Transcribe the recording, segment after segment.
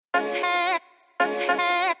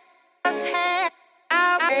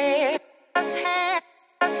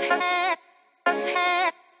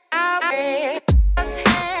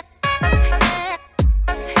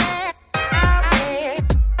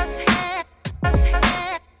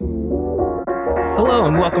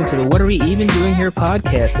and welcome to the What Are We Even Doing Here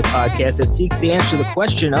podcast, the podcast that seeks the answer to the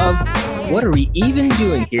question of what are we even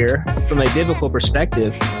doing here from a biblical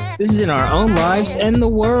perspective. This is in our own lives and the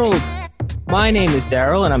world. My name is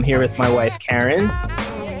Daryl, and I'm here with my wife, Karen.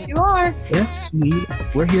 Yes, you are. Yes,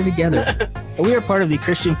 we're here together. And we are part of the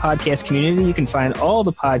Christian podcast community. You can find all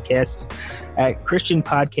the podcasts at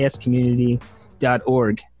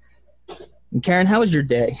christianpodcastcommunity.org. And Karen, how was your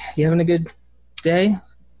day? You having a good day?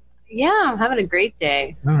 Yeah, I'm having a great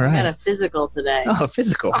day. All right. I had a physical today. Oh,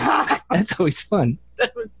 physical. That's always fun.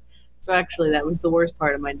 That was the worst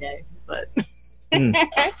part of my day. But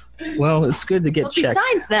Well, it's good to get checked.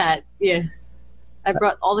 Besides that, yeah, I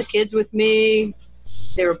brought all the kids with me.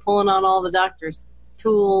 They were pulling on all the doctor's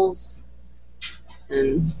tools,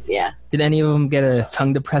 and yeah. Did any of them get a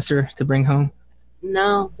tongue depressor to bring home?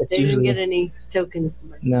 No, they didn't get any tokens to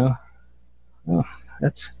bring. No. Oh,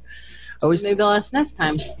 that's always. Maybe I'll ask next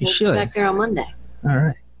time. You should. Be back there on Monday. All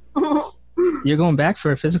right. You're going back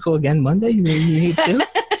for a physical again Monday? You need two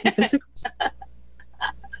physicals?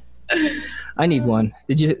 I need one.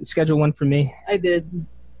 Did you schedule one for me? I did.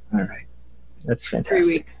 All right. That's fantastic.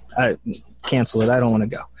 3 weeks. Cancel it. I don't want to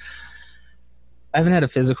go. I haven't had a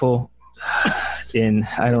physical in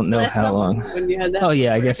I don't know how long. When you had that? Oh,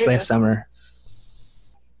 yeah, I guess last summer.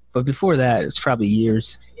 But before that, it was probably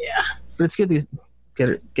years. Yeah. But it's good to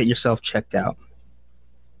get yourself checked out.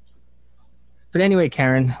 But anyway,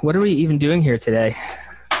 Karen, what are we even doing here today?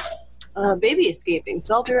 Baby escaping.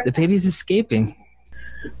 So I'll be right The baby's escaping.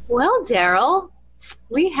 Well, Daryl,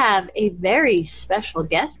 we have a very special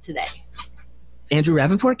guest today. Andrew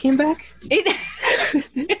Rappaport came back?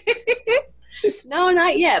 No,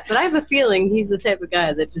 not yet, but I have a feeling he's the type of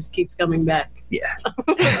guy that just keeps coming back. Yeah.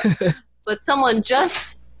 But someone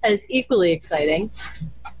just as equally exciting.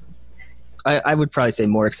 I would probably say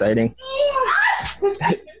more exciting.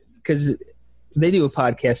 Because they do a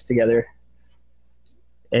podcast together.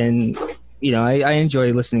 And, you know, I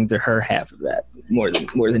enjoy listening to her half of that more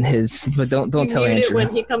than his. But don't tell Andrew. Andrew. When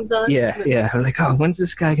he comes on? Yeah. I'm like, oh, when's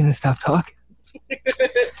this guy going to stop talking?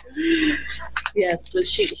 Yes, but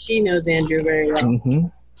she knows Andrew very well. Mm-hmm.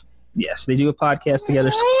 Yes, they do a podcast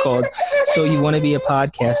together called So You Want to Be a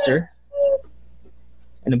Podcaster.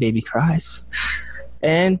 And a baby cries.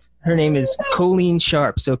 And her name is Colleen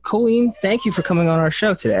Sharp. So, Colleen, thank you for coming on our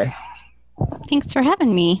show today. Thanks for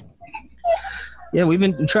having me. Yeah, we've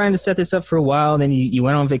been trying to set this up for a while. Then you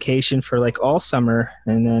went on vacation for like all summer,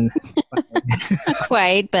 and then Not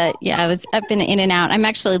quite, but yeah, I've been in and out. I'm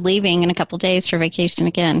actually leaving in a couple days for vacation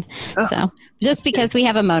again. Oh. So just because we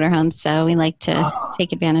have a motorhome, so we like to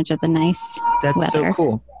take advantage of the nice that's weather. so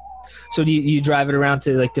cool. So do you drive it around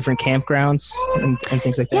to like different campgrounds and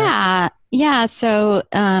things like that? Yeah. So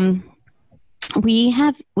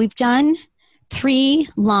we've done 3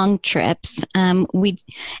 long trips.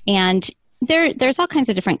 There's all kinds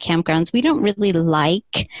of different campgrounds. We don't really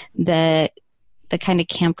like the kind of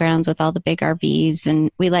campgrounds with all the big RVs,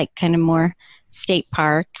 and we like kind of more state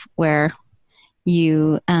park where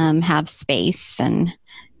you have space and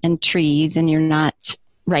trees, and you're not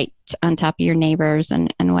right on top of your neighbors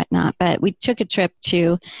and whatnot. But we took a trip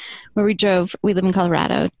to where we live in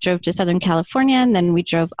Colorado, drove to Southern California, and then we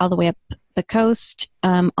drove all the way up the coast,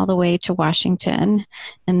 all the way to Washington.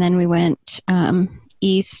 And then we went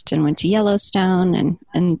east and went to Yellowstone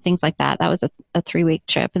and things like that. That was a 3-week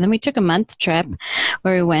trip. And then we took a month trip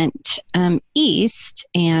where we went east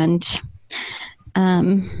and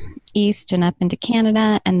up into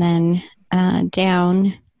Canada, and then down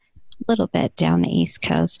a little bit down the East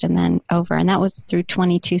Coast, and then over. And that was through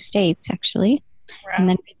 22 states, actually. Wow. And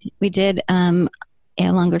then we did a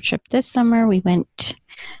longer trip this summer. We went...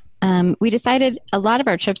 we decided a lot of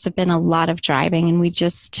our trips have been a lot of driving, and we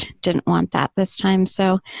just didn't want that this time.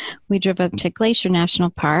 So we drove up to Glacier National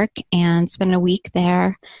Park and spent a week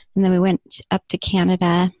there. And then we went up to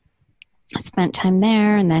Canada, spent time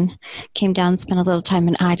there, and then came down, spent a little time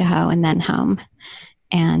in Idaho, and then home.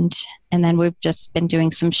 And then we've just been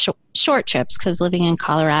doing some short trips, because living in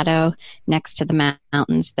Colorado next to the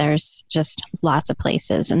mountains, there's just lots of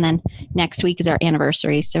places. And then next week is our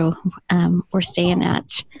anniversary. So we're staying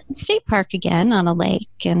at State Park again on a lake,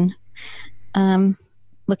 and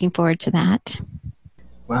looking forward to that.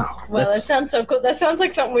 Wow. Well, that sounds so cool. That sounds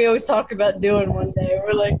like something we always talk about doing one day.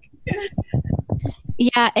 We're like...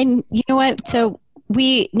 Yeah, and you know what? So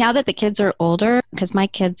now that the kids are older, because my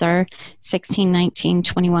kids are 16, 19,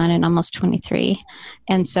 21, and almost 23.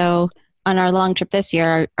 And so on our long trip this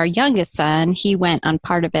year, our youngest son, he went on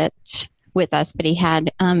part of it with us, but he had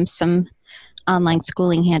some online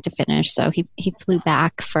schooling he had to finish. So he flew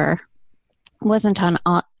back wasn't on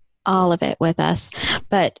all of it with us.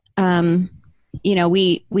 But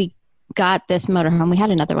we got this motorhome. We had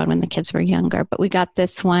another one when the kids were younger, but we got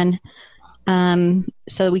this one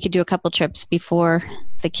so we could do a couple trips before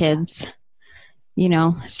the kids,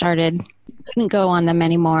 couldn't go on them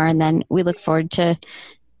anymore. And then we look forward to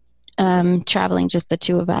traveling just the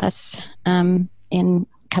two of us in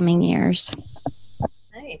coming years.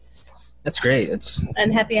 Nice. That's great.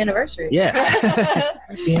 And happy anniversary. Yeah.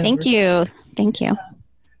 Thank you.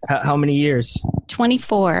 How many years?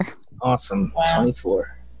 24. Awesome. Wow.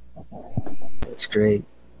 24. That's great.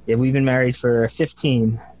 Yeah, we've been married for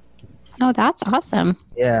 15. Oh, that's awesome.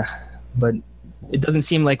 Yeah, but it doesn't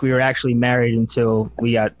seem like we were actually married until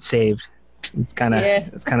we got saved. It's kind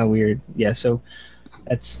of weird. Yeah, so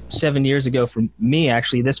that's 7 years ago for me,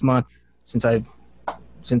 actually, this month, since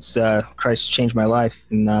Christ changed my life,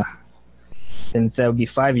 and then that would be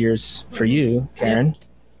 5 years for you, Karen.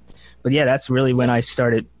 But yeah, that's really when I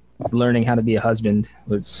started learning how to be a husband.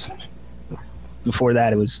 Before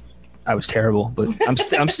that, I was terrible, but I'm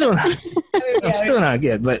still not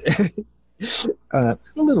good, but a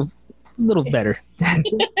little better.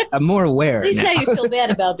 I'm more aware. At least now you feel bad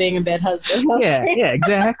about being a bad husband. Yeah,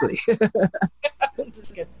 exactly. I'm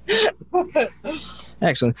just kidding.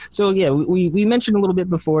 Excellent. So yeah, we mentioned a little bit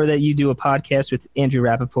before that you do a podcast with Andrew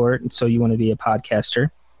Rappaport, and so you want to be a podcaster.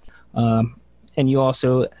 And you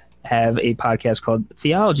also have a podcast called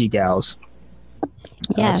Theology Gals.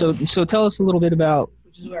 Yes. So tell us a little bit about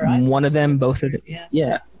one of them, both of it.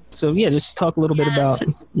 Yeah. So yeah, just talk a little bit about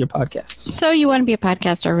your podcasts. So You Want to Be a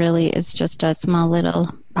Podcaster really is just a small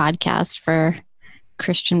little podcast for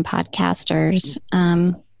Christian podcasters.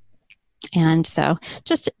 And so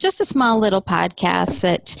just a small little podcast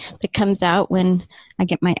that comes out when I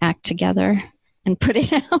get my act together and put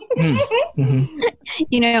it out.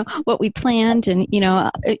 Mm-hmm. What we planned, and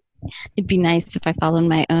it'd be nice if I followed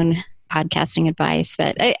my own podcasting advice,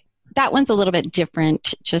 but that one's a little bit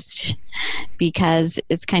different just because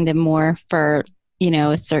it's kind of more for,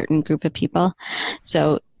 a certain group of people.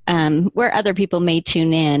 So where other people may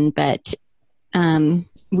tune in, but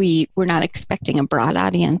we're not expecting a broad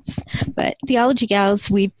audience. But Theology Gals,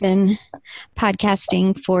 we've been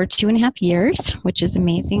podcasting for 2.5 years, which is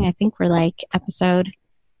amazing. I think we're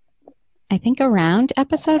around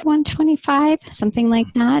episode 125, something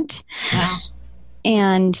like that. Wow.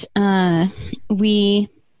 And I've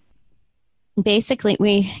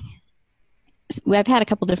had a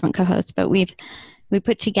couple different co-hosts, but we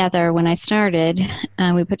put together, when I started,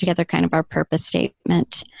 we put together kind of our purpose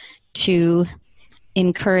statement to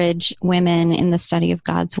encourage women in the study of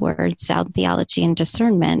God's Word, sound theology, and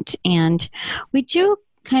discernment. And we do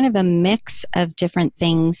kind of a mix of different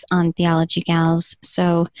things on Theology Gals.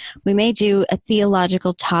 So we may do a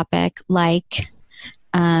theological topic like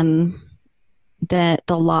the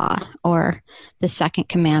law or the second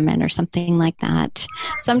commandment or something like that.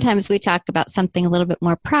 Sometimes we talk about something a little bit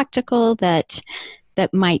more practical that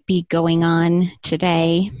might be going on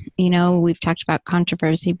today. We've talked about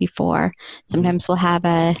controversy before. Sometimes we'll have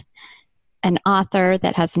an author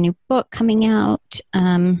that has a new book coming out,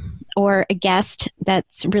 or a guest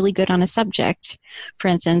that's really good on a subject. For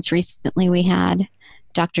instance, recently we had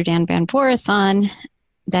Dr. Dan Van Voris on,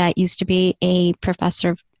 that used to be a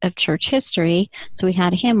professor of church history. So we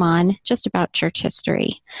had him on just about church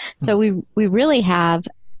history. So we really have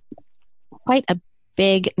quite a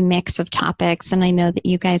big mix of topics. And I know that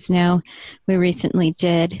you guys know we recently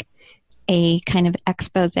did a kind of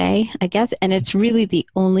expose, I guess, and it's really the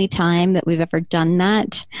only time that we've ever done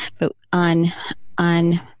that, but on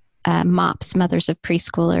MOPS, Mothers of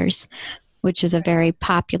Preschoolers, which is a very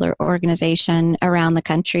popular organization around the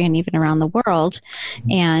country and even around the world.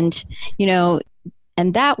 And,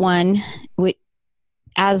 and that one,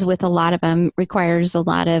 as with a lot of them, requires a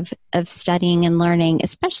lot of studying and learning,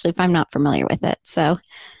 especially if I'm not familiar with it. So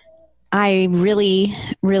I really,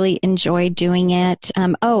 really enjoy doing it.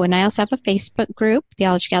 And I also have a Facebook group,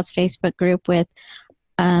 Theology Gals Facebook group with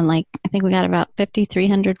I think we got about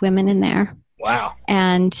 5,300 women in there. Wow.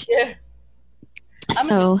 And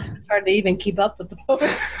so it's hard to even keep up with the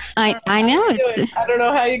posts. I know I don't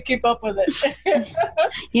know how you keep up with it.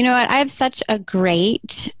 You know what? I have such a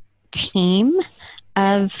great team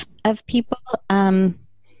of people, and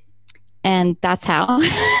that's how,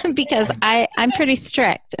 because I'm pretty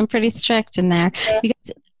strict. I'm pretty strict in there,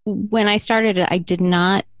 because when I started it, I didn't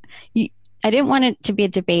want it to be a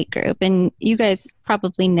debate group, and you guys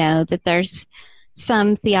probably know that there's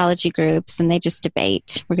some theology groups and they just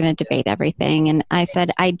debate. We're going to debate everything. And I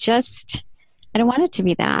said, I I don't want it to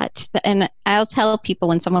be that. And I'll tell people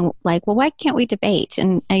when someone like, well, why can't we debate?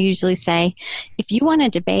 And I usually say, if you want to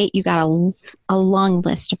debate, you got a long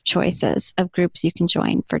list of choices of groups you can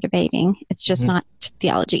join for debating. It's just not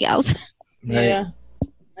Theology Gals. Right. Yeah.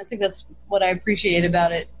 I think that's what I appreciate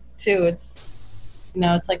about it too. It's,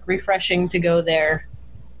 it's like refreshing to go there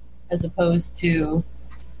as opposed to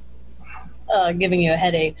giving you a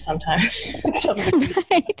headache sometimes.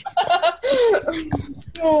 Right.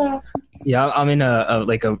 Yeah, I'm in a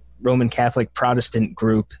Roman Catholic Protestant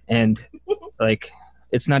group, and like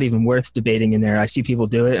it's not even worth debating in there. I see people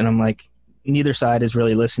do it, and I'm like, neither side is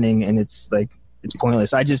really listening, and it's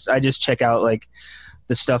pointless. I just check out like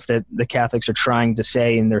the stuff that the Catholics are trying to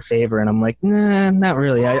say in their favor, and I'm like, nah, not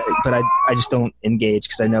really. But I just don't engage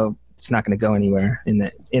because I know it's not going to go anywhere in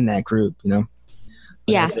that group,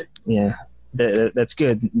 Yeah. Yeah. That's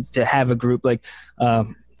good to have a group like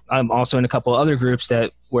I'm also in a couple other groups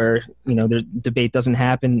where the debate doesn't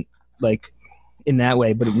happen like in that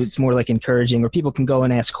way, but it's more like encouraging, where people can go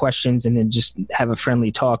and ask questions and then just have a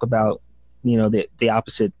friendly talk about the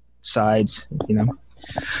opposite sides,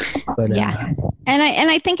 But yeah.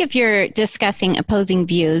 And I think if you're discussing opposing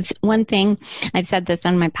views, one thing, I've said this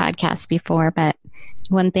on my podcast before, but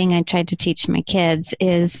one thing I tried to teach my kids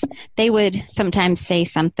is they would sometimes say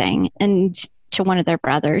something to one of their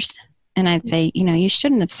brothers. And I'd say, you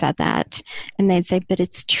shouldn't have said that. And they'd say, but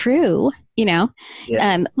it's true,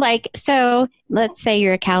 Yeah. So let's say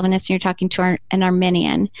you're a Calvinist and you're talking to an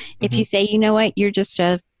Arminian. Mm-hmm. If you say, you know what, you're just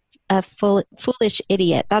a foolish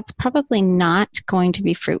idiot, that's probably not going to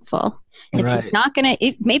be fruitful. It's not going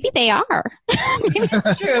to, maybe they are. Maybe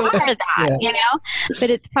it's true. That, but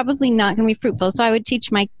it's probably not going to be fruitful. So I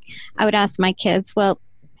would ask my kids, well,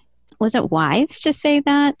 was it wise to say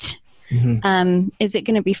that? Mm-hmm. Is it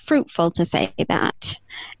going to be fruitful to say that?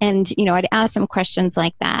 And, I'd ask them questions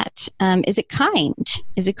like that. Is it kind?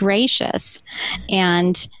 Is it gracious?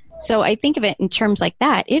 And so I think of it in terms like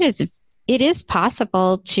that. It is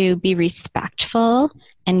possible to be respectful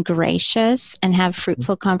and gracious and have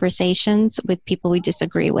fruitful conversations with people we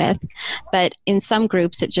disagree with. But in some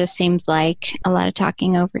groups, it just seems like a lot of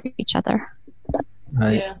talking over each other.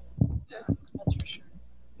 Right. Yeah, that's for sure.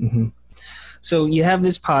 Mm-hmm. So you have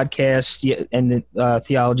this podcast and the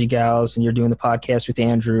Theology Gals, and you're doing the podcast with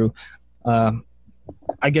Andrew.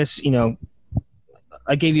 I guess,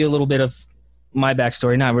 I gave you a little bit of my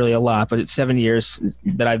backstory, not really a lot, but it's 7 years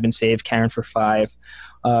that I've been saved, Karen for 5.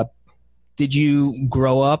 Did you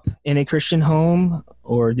grow up in a Christian home,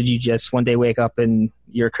 or did you just one day wake up and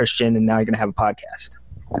you're a Christian and now you're going to have a podcast?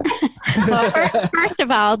 Well, first of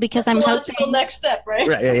all, because I'm hoping next step, right?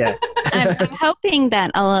 Right, yeah. I'm hoping that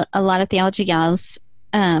a lot of Theology Gals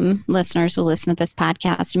listeners will listen to this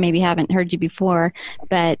podcast and maybe haven't heard you before,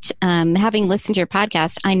 but having listened to your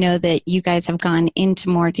podcast, I know that you guys have gone into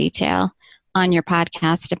more detail on your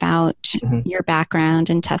podcast about your background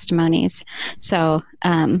and testimonies. So,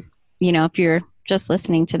 if you're just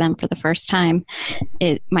listening to them for the first time,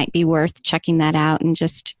 it might be worth checking that out and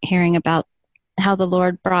just hearing about how the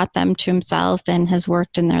Lord brought them to himself and has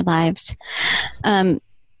worked in their lives. And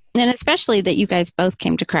especially that you guys both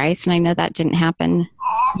came to Christ. And I know that didn't happen,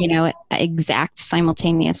 at an exact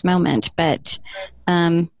simultaneous moment, but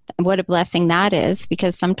what a blessing that is,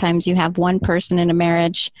 because sometimes you have one person in a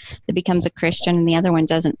marriage that becomes a Christian and the other one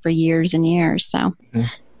doesn't for years and years. So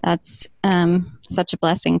that's such a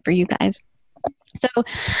blessing for you guys. So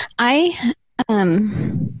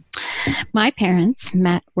my parents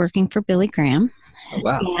met working for Billy Graham. Oh,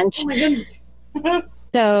 wow. And oh my goodness.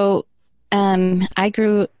 So I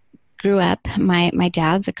grew up, my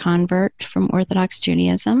dad's a convert from Orthodox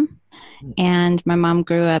Judaism, and my mom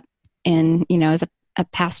grew up as a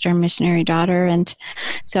pastor and missionary daughter. And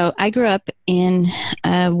so I grew up in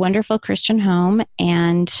a wonderful Christian home,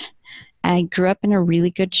 and I grew up in a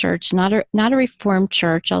really good church, not a Reformed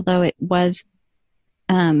church, although it was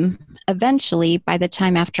eventually, by the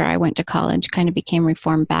time after I went to college, kind of became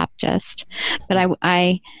Reformed Baptist. But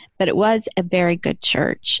but it was a very good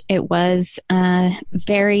church. It was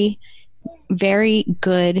very, very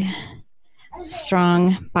good,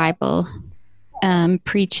 strong Bible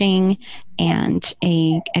preaching, and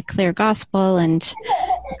a clear gospel, and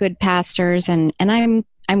good pastors, and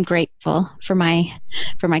I'm grateful for my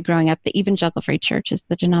growing up. The Evangelical Free Church is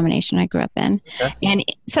the denomination I grew up in. Okay. And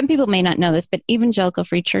some people may not know this, but Evangelical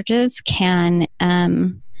Free Churches can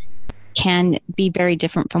be very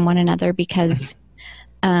different from one another, because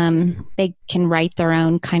they can write their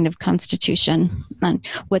own kind of constitution on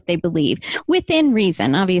what they believe within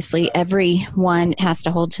reason. Obviously, everyone has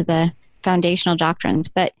to hold to the foundational doctrines,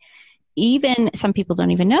 but even some people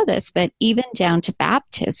don't even know this, but even down to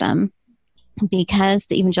baptism, because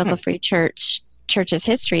the Evangelical Free Church's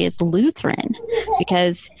history is Lutheran.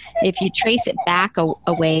 Because if you trace it back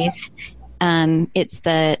a ways, it's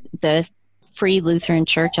the Free Lutheran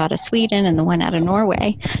Church out of Sweden and the one out of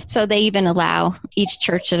Norway. So they even allow each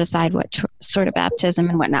church to decide what sort of baptism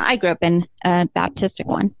and whatnot. I grew up in a Baptistic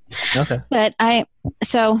one. Okay. But I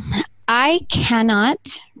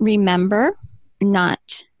cannot remember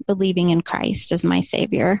not believing in Christ as my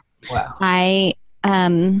Savior. Wow. I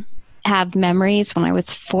have memories when I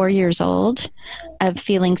was 4 years old of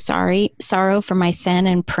feeling sorrow for my sin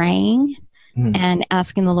and praying and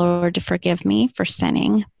asking the Lord to forgive me for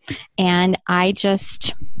sinning. And I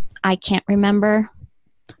can't remember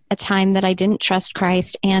a time that I didn't trust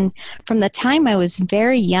Christ. And from the time I was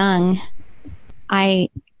very young, I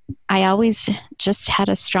always just had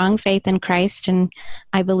a strong faith in Christ, and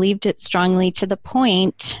I believed it strongly to the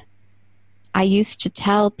point I used to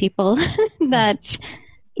tell people that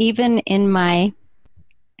even at my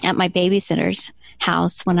babysitter's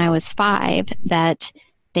house when I was 5, that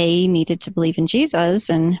they needed to believe in Jesus.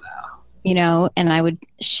 And, and I would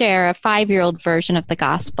share a 5-year-old version of the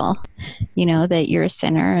gospel, that you're a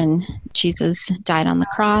sinner and Jesus died on the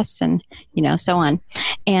cross and, so on.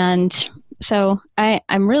 And so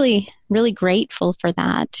I'm really, really grateful for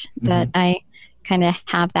that, that I kind of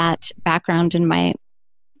have that background in my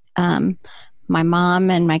mom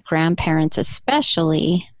and my grandparents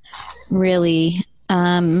especially really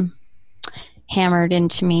hammered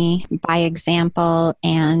into me by example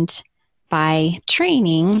and by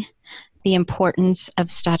training the importance of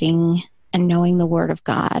studying and knowing the Word of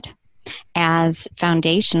God as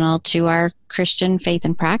foundational to our Christian faith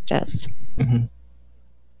and practice. Mm-hmm.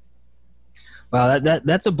 Wow,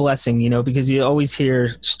 that's a blessing, because you always hear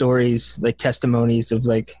stories, like testimonies of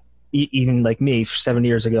like, even like me 7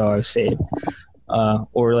 years ago, I was saved.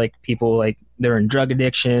 Or like people like they're in drug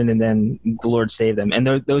addiction and then the Lord saved them. And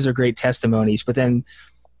those are great testimonies. But then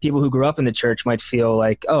people who grew up in the church might feel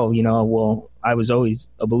like, oh, well, I was always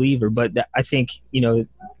a believer. But I think,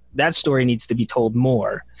 that story needs to be told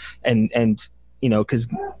more. And because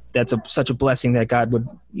that's such a blessing that God would,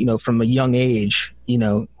 from a young age,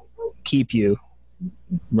 keep you.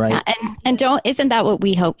 Right. Yeah, isn't that what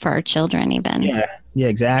we hope for our children even? Yeah,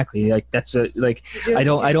 exactly. Like that's I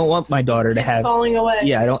don't want my daughter to have falling away.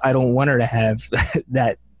 Yeah, I don't want her to have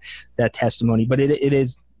that testimony, but it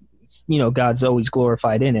is, God's always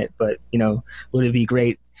glorified in it, but would it be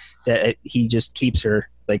great that he just keeps her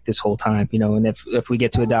like this whole time, and if we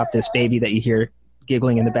get to adopt this baby that you hear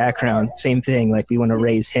giggling in the background, same thing, like we want to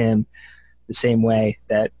raise him the same way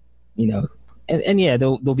that, and yeah,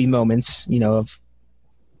 there'll be moments, of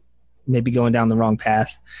maybe going down the wrong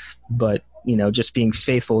path, but just being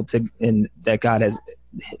faithful to in that God has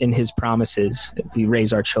in his promises if we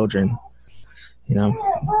raise our children, Amen.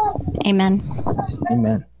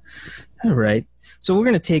 All right, so we're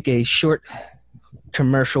going to take a short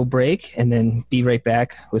commercial break and then be right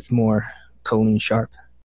back with more Colleen Sharp.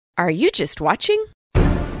 Are you just watching?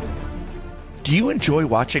 Do you enjoy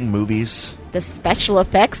watching movies? The special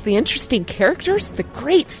effects, the interesting characters, the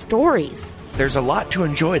great stories. There's a lot to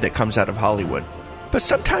enjoy that comes out of Hollywood, but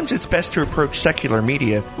sometimes it's best to approach secular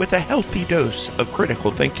media with a healthy dose of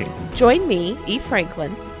critical thinking. Join me, E.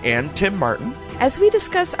 Franklin, and Tim Martin as we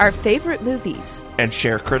discuss our favorite movies and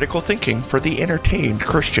share critical thinking for the entertained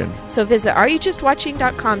Christian. So visit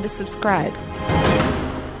areyoujustwatching.com to subscribe.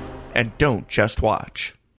 And don't just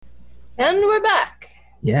watch. And we're back.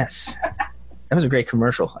 Yes. That was a great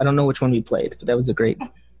commercial. I don't know which one we played, but that was a great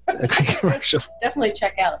commercial. Definitely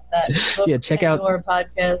check out that book, check out Andor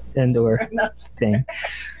podcast. Andor thing.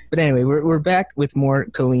 But anyway, we're back with more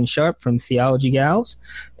Colleen Sharp from Theology Gals,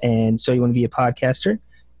 and So You Want to Be a Podcaster.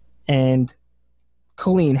 And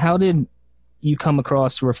Colleen, how did you come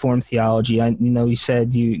across Reformed theology? I you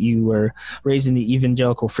said you were raised in the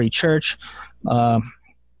Evangelical Free Church,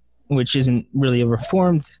 which isn't really a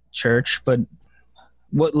Reformed church, but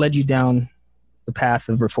what led you down the path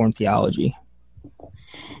of Reformed theology?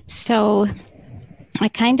 So I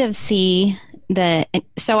kind of see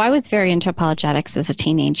so I was very into apologetics as a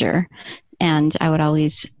teenager, and I would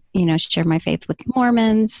always, share my faith with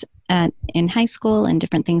Mormons in high school and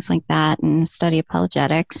different things like that, and study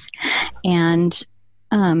apologetics. And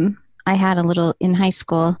I had in high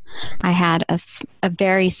school, I had a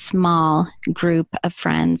very small group of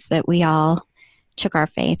friends that we all took our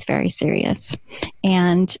faith very serious.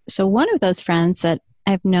 And so one of those friends that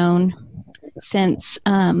I've known since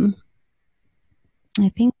I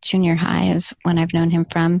think junior high is when I've known him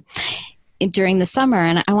from, during the summer,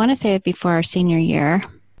 and I want to say it before our senior year,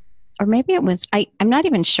 or maybe it was, I'm not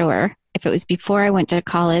even sure if if it was before I went to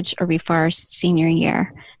college or before our senior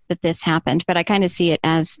year that this happened. But I kind of see it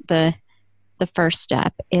as the first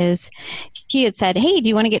step is he had said, hey, do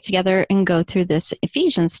you want to get together and go through this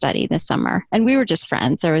Ephesians study this summer? And we were just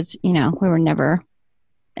friends. There was, we were never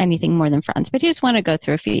anything more than friends, but he just wanted to go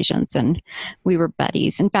through Ephesians, and we were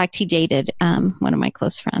buddies. In fact, he dated one of my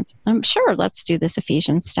close friends. I'm sure, let's do this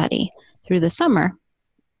Ephesians study through the summer.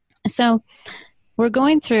 So we're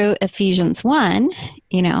going through Ephesians 1,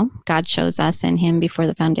 God chose us in him before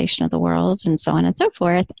the foundation of the world, and so on and so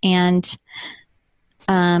forth. And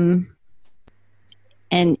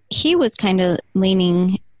he was kind of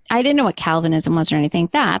leaning, I didn't know what Calvinism was or anything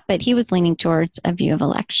like that, but he was leaning towards a view of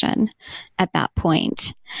election at that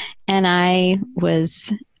point. And I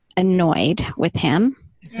was annoyed with him.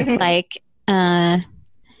 Like, I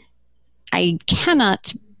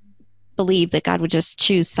cannot believe that God would just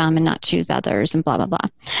choose some and not choose others and blah, blah, blah.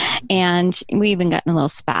 And we even got in a little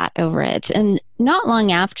spat over it. And not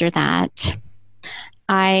long after that,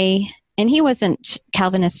 and he wasn't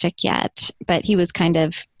Calvinistic yet, but he was kind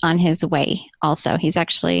of on his way also. He's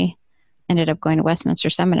actually ended up going to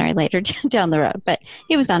Westminster Seminary later down the road, but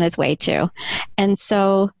he was on his way too. And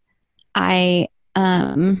so I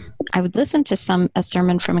would listen to a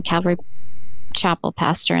sermon from a Calvary Chapel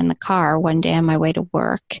pastor in the car one day on my way to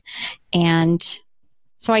work. And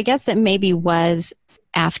so I guess it maybe was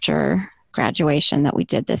after graduation that we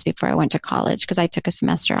did this, before I went to college, because I took a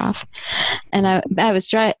semester off. And I was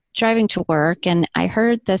driving to work, and I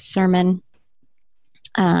heard this sermon,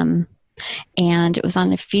 and it was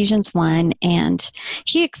on Ephesians 1, and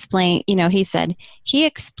he explained, he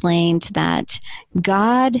explained that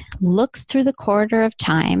God looks through the corridor of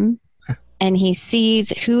time, and he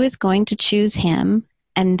sees who is going to choose him,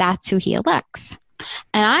 and that's who he elects.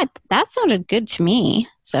 And that sounded good to me.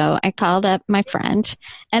 So I called up my friend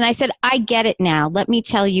and I said, I get it now. Let me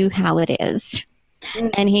tell you how it is.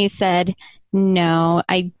 And he said, no,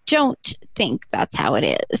 I don't think that's how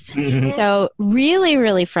it is. So really,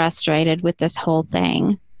 really frustrated with this whole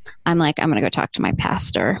thing. I'm like, I'm going to go talk to my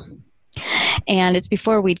pastor. And it's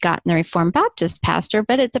before we'd gotten the Reformed Baptist pastor,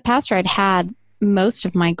 but it's a pastor I'd had most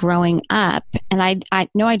of my growing up, and I had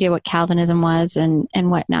no idea what Calvinism was and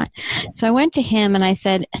whatnot. So I went to him and I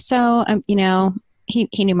said,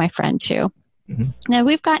 he knew my friend too. Mm-hmm. Now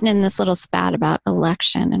we've gotten in this little spat about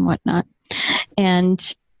election and whatnot. And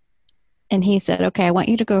he said, okay, I want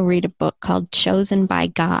you to go read a book called Chosen by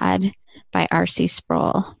God by R.C.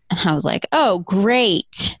 Sproul. And I was like, oh,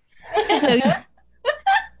 great. And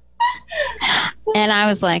I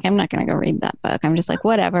was like, I'm not going to go read that book. I'm just like,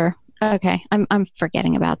 whatever. Okay, I'm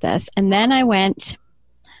forgetting about this. And then I went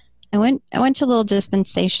to a little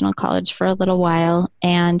dispensational college for a little while,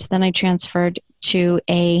 and then I transferred to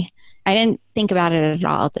I didn't think about it at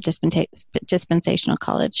all at the dispensational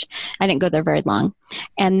college. I didn't go there very long.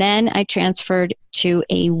 And then I transferred to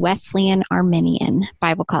a Wesleyan Arminian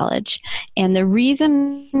Bible college. And the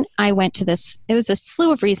reason I went to this, it was a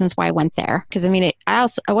slew of reasons why I went there. Because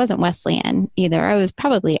I wasn't Wesleyan either. I was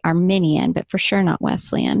probably Arminian, but for sure not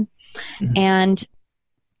Wesleyan. Mm-hmm. And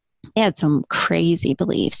it had some crazy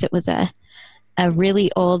beliefs. It was a really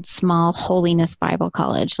old, small holiness Bible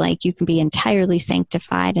college. Like you can be entirely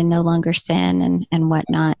sanctified and no longer sin and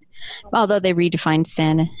whatnot, although they redefined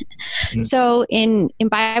sin. Mm-hmm. So in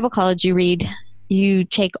Bible college, you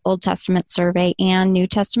take Old Testament survey and New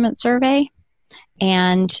Testament survey.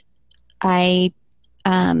 And I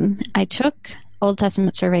took Old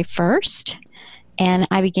Testament survey first, and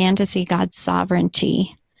I began to see God's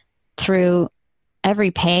sovereignty through every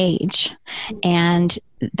page. And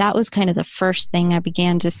that was kind of the first thing I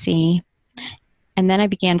began to see. And then I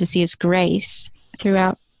began to see his grace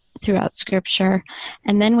throughout scripture.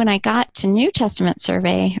 And then when I got to New Testament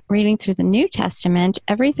survey, reading through the New Testament,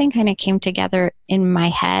 everything kind of came together in my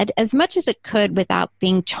head as much as it could without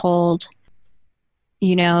being told,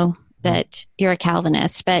 that you're a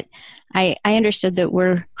Calvinist. But I understood that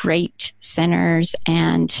we're great sinners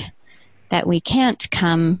and that we can't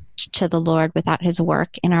come to the Lord without his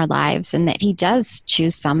work in our lives, and that he does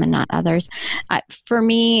choose some and not others. For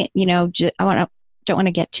me, don't want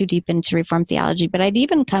to get too deep into Reformed theology, but I'd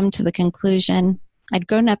even come to the conclusion, I'd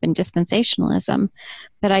grown up in dispensationalism,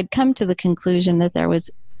 but I'd come to the conclusion that there was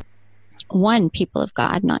one people of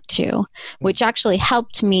God, not two, which actually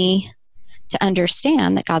helped me to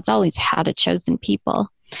understand that God's always had a chosen people.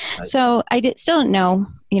 So I still don't know,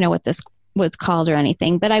 what this was called or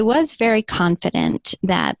anything, but I was very confident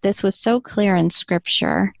that this was so clear in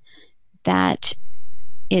scripture that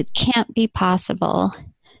it can't be possible.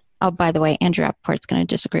 Oh, by the way, Andrew Apport's going to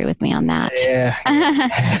disagree with me on that. Yeah.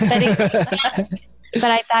 But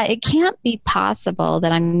I thought it can't be possible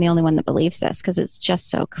that I'm the only one that believes this because it's just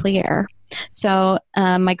so clear. So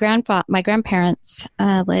my grandparents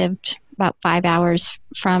lived about 5 hours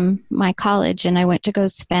from my college, and I went to go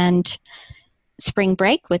spend spring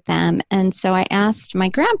break with them. And so I asked my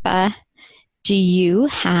grandpa, do you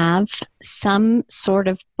have some sort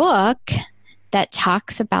of book that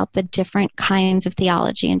talks about the different kinds of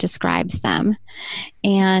theology and describes them?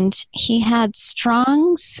 And he had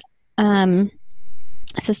Strong's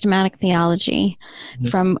systematic theology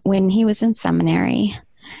from when he was in seminary.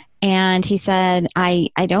 And he said, I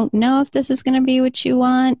don't know if this is going to be what you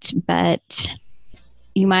want, but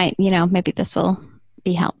you might, maybe this will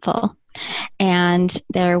be helpful. And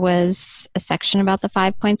there was a section about the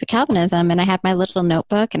 5 points of Calvinism, and I had my little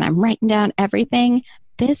notebook, and I'm writing down everything.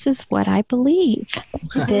 This is what I believe.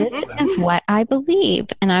 This is what I believe.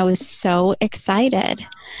 And I was so excited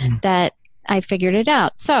that I figured it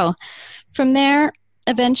out. So from there,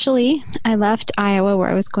 eventually, I left Iowa where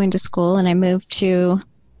I was going to school, and I moved to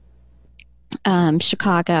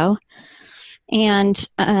Chicago. And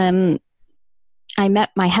I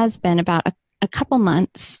met my husband about a couple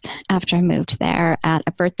months after I moved there at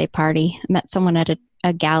a birthday party. I met someone at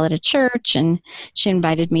a gal at a church, and she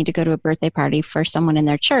invited me to go to a birthday party for someone in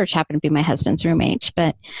their church, happened to be my husband's roommate.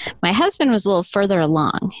 But my husband was a little further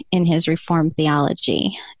along in his Reformed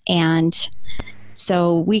theology. And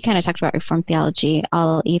so we kind of talked about Reformed theology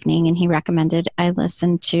all evening, and he recommended I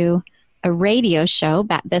listen to a radio show.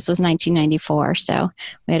 This was 1994, so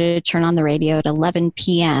we had to turn on the radio at 11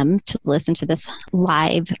 p.m. to listen to this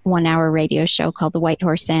live 1-hour radio show called The White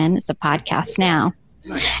Horse Inn. It's a podcast now.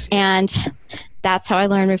 Nice. And that's how I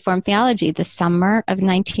learned Reformed theology. The summer of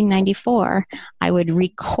 1994, I would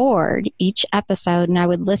record each episode, and I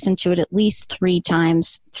would listen to it at least 3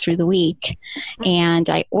 times through the week. And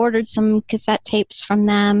I ordered some cassette tapes from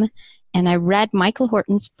them, and I read Michael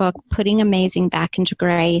Horton's book, Putting Amazing Back into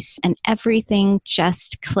Grace, and everything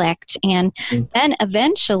just clicked. And then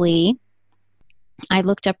eventually I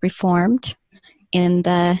looked up Reformed in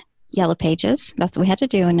the Yellow Pages. That's what we had to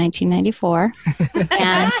do in 1994.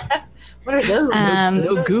 And what are those?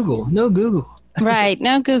 No Google. Right,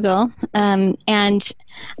 no Google. And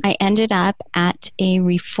I ended up at a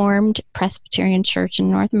Reformed Presbyterian church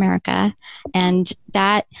in North America. And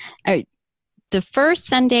that... the first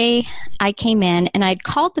Sunday I came in, and I'd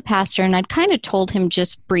called the pastor, and I'd kind of told him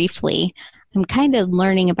just briefly, I'm kind of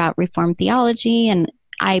learning about Reformed theology, and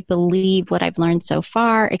I believe what I've learned so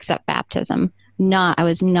far, except baptism. I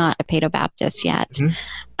was not a Paedo Baptist yet.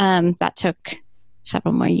 That took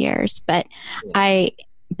several more years, but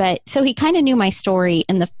so he kind of knew my story.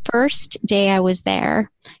 And the first day I was there,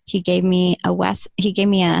 he gave me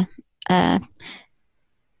a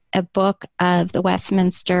book of the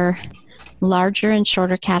Westminster Larger and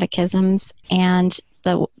Shorter Catechisms and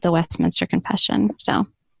the Westminster Confession. So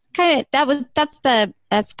kind of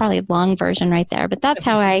that's probably a long version right there, but that's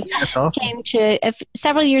how I That's awesome. came to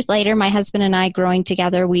several years later. My husband and I, growing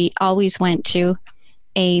together, we always went to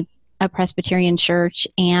a Presbyterian church,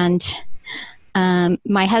 and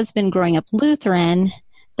my husband, growing up Lutheran,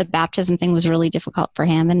 the baptism thing was really difficult for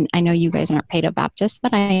him. And I know you guys aren't Paedo Baptists,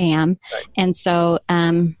 but I am. Right. And so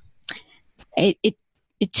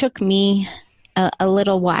it took me a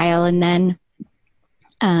little while, and then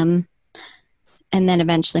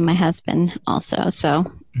eventually my husband also.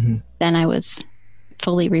 So then I was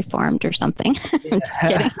fully Reformed or something. I'm just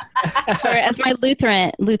kidding. Or as my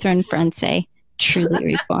Lutheran friends say, truly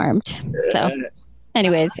Reformed. So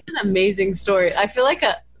anyways. That's an amazing story. I feel like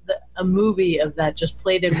a movie of that just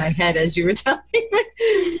played in my head as you were telling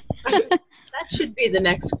me. That should be the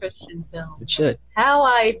next Christian film. It should. How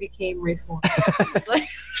I Became Reformed.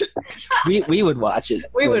 we would watch it.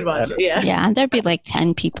 We would watch it, yeah. Yeah, there'd be like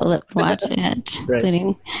 10 people that would watch it, Right.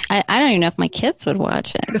 including, I don't even know if my kids would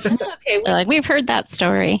watch it. Okay, They're like, we've heard that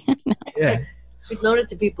story. Yeah. we've loaned it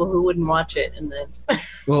to people who wouldn't watch it, and then.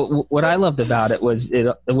 Well, what I loved about it was it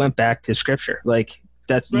went back to Scripture. Like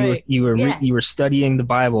that's Right. you were studying the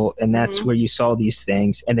Bible, and that's where you saw these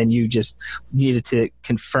things, and then you just needed to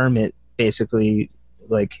confirm it, basically,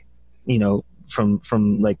 like from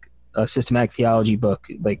like a systematic theology book,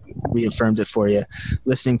 like reaffirmed it for you.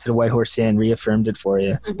 Listening to the White Horse Inn reaffirmed it for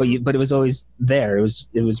you. But it was always there. It was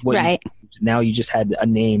what Right. now you just had a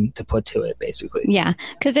name to put to it, basically. Yeah,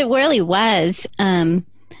 because it really was.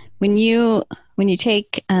 When you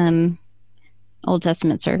take Old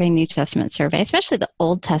Testament survey, New Testament survey, especially the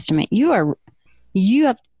Old Testament, you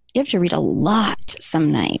have to read a lot some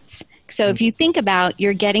nights. So if you think about,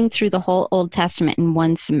 you're getting through the whole Old Testament in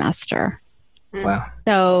one semester. Wow.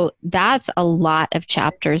 So that's a lot of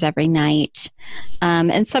chapters every night.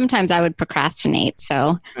 And sometimes I would procrastinate.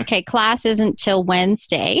 So, okay, class isn't till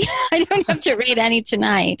Wednesday. I don't have to read any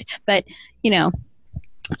tonight. But,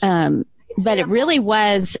 but it really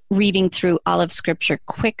was reading through all of Scripture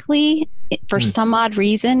quickly, for some odd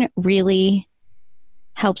reason, really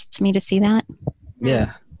helped me to see that.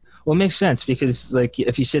 Yeah. Well, it makes sense because, like,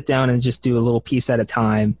 if you sit down and just do a little piece at a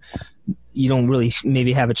time, you don't really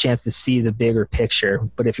maybe have a chance to see the bigger picture.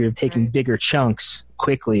 But if you're taking bigger chunks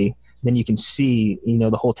quickly, then you can see,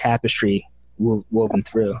 the whole tapestry woven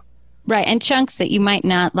through. Right. And chunks that you might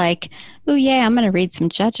not like, oh, yeah, I'm going to read some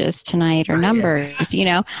Judges tonight or Numbers,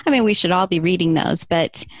 I mean, we should all be reading those,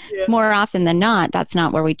 but more often than not, that's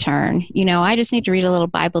not where we turn. I just need to read a little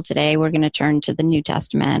Bible today. We're going to turn to the New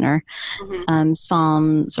Testament or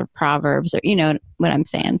Psalms or Proverbs, or what I'm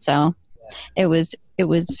saying. So it was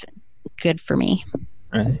good for me.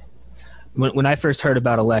 Right. When I first heard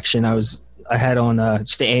about election, I had on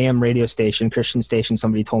just the AM radio station, Christian station,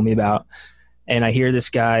 somebody told me about, and I hear this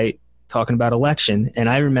guy talking about election, and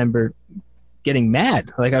I remember getting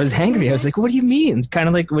mad. Like, I was angry. I was like, what do you mean? Kind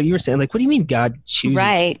of like what you were saying. Like, what do you mean God chooses?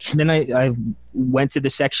 Right. And then I went to the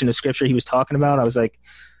section of Scripture he was talking about. I was like,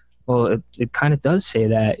 well, it kind of does say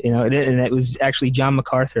that, and it was actually John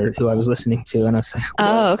MacArthur who I was listening to, and I was like, what?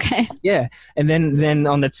 Oh, okay. Yeah. And then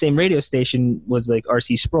on that same radio station was like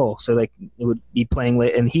R.C. Sproul. So like it would be playing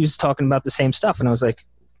late, and he was talking about the same stuff, and I was like,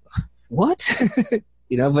 what?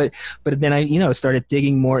 But then I started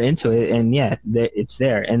digging more into it, and it's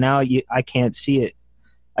there. And now I can't see it.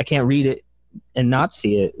 I can't read it and not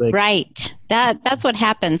see it. Like, right. That's what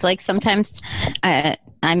happens. Like sometimes I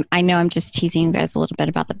know I'm just teasing you guys a little bit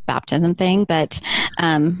about the baptism thing, but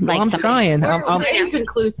I'm trying. I'm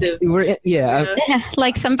inconclusive.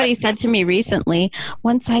 Like somebody said to me recently,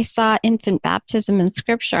 once I saw infant baptism in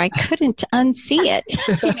Scripture, I couldn't unsee it.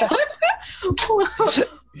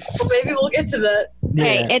 Well, maybe we'll get to that.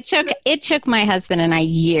 Hey, it took my husband and I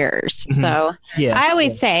years. Mm-hmm. So I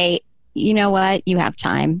always say, you know what? You have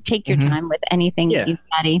time. Take your time with anything that you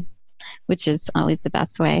study, which is always the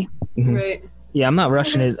best way. Mm-hmm. Right. Yeah, I'm not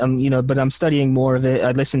rushing it. But I'm studying more of it.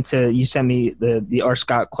 I listened to, you sent me the R.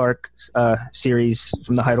 Scott Clark series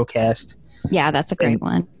from the Heidelcast. Yeah, that's a great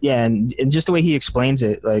one. Yeah, and just the way he explains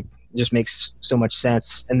it, like, just makes so much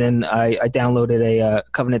sense. And then I downloaded a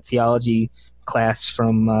covenant theology class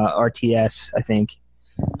from RTS, I think.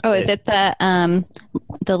 Oh, is it the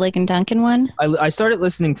Ligon Duncan one? I started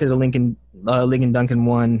listening to the Ligon Duncan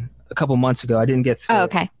one a couple months ago. I didn't get through. Oh,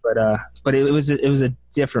 okay. But it was a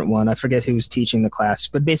different one. I forget who was teaching the class,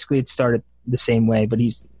 but basically it started the same way. But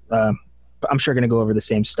he's I'm sure going to go over the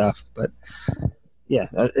same stuff. But yeah,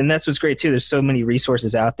 and that's what's great too. There's so many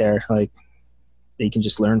resources out there, like, that you can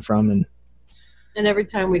just learn from. And every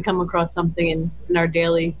time we come across something in our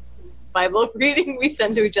daily Bible reading, we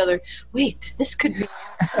send to each other, wait, this could be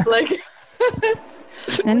like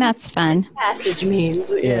and that's fun. Passage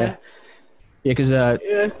means. Yeah, because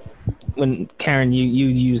when Karen, you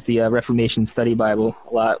use the Reformation Study Bible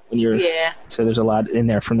a lot when you're so there's a lot in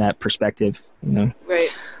there from that perspective, right.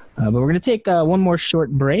 But we're going to take one more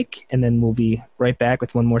short break, and then we'll be right back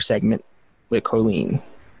with one more segment with Colleen.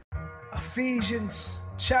 Ephesians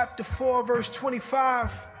chapter 4 verse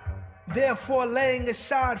 25. Therefore, laying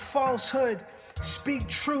aside falsehood, speak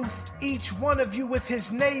truth, each one of you with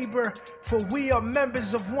his neighbor, for we are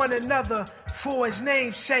members of one another for his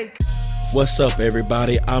name's sake. What's up,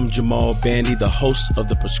 everybody? I'm Jamal Bandy, the host of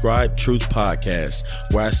the Prescribed Truth Podcast,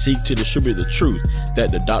 where I seek to distribute the truth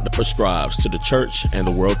that the doctor prescribes to the church and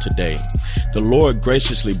the world today. The Lord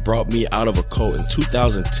graciously brought me out of a cult in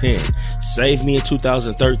 2010, saved me in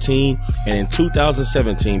 2013, and in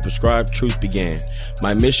 2017, Prescribed Truth began.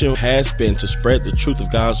 My mission has been to spread the truth of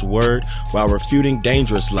God's word while refuting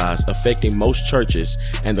dangerous lies affecting most churches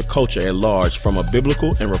and the culture at large from a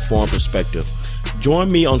biblical and reformed perspective. Join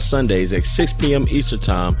me on Sundays at 6 p.m. Eastern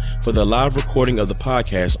Time for the live recording of the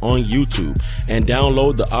podcast on YouTube, and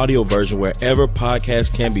download the audio version wherever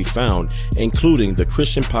podcasts can be found, including the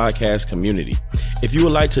Christian podcast community. If you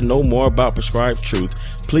would like to know more about Prescribed Truth,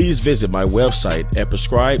 please visit my website at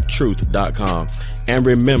prescribedtruth.com. And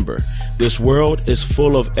remember, this world is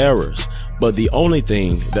full of errors, but the only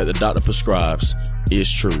thing that the doctor prescribes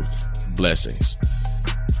is truth. Blessings.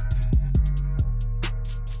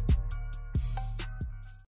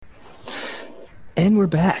 And we're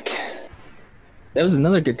back. That was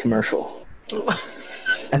another good commercial.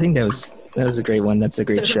 I think that was a great one. That's a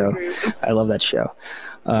great show. I love that show.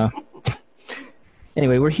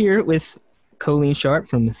 Anyway, we're here with Colleen Sharp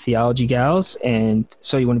from Theology Gals, and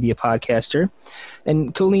So You Want to Be a Podcaster.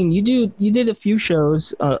 And Colleen, you did a few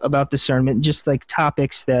shows about discernment, just like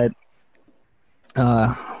topics that,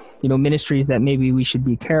 ministries that maybe we should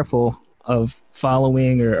be careful of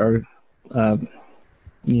following or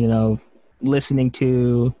listening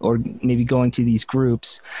to, or maybe going to these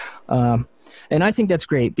groups. And I think that's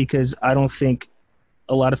great, because I don't think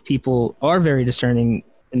a lot of people are very discerning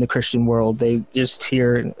in the Christian world. They just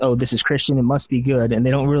hear, oh, this is Christian, it must be good, and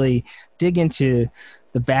they don't really dig into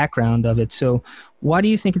the background of it. So why do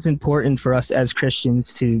you think it's important for us as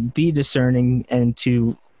Christians to be discerning and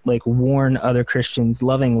to warn other Christians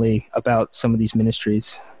lovingly about some of these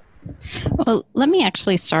ministries? Well, let me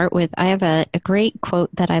actually start with, I have a great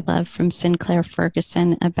quote that I love from Sinclair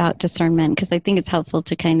Ferguson about discernment, because I think it's helpful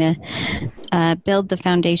to kind of build the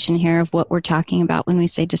foundation here of what we're talking about when we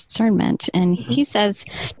say discernment. And he says,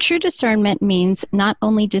 true discernment means not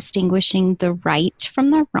only distinguishing the right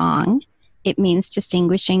from the wrong, it means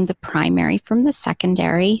distinguishing the primary from the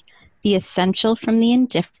secondary, the essential from the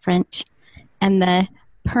indifferent, and the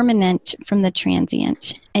permanent from the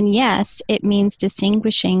transient. And yes, it means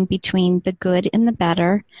distinguishing between the good and the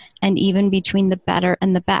better, and even between the better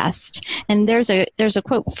and the best. And there's a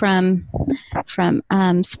quote from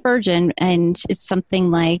Spurgeon, and it's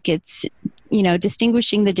something like, it's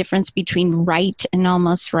distinguishing the difference between right and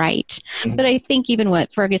almost right. Mm-hmm. But I think even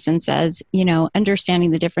what Ferguson says,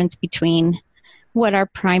 understanding the difference between what are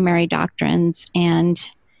primary doctrines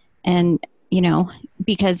and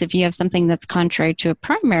because if you have something that's contrary to a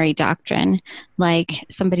primary doctrine, like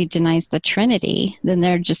somebody denies the Trinity, then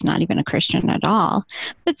they're just not even a Christian at all.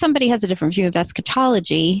 But somebody has a different view of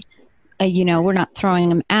eschatology, we're not throwing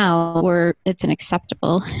them out, it's an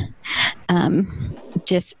acceptable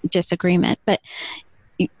disagreement. But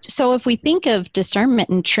so if we think of discernment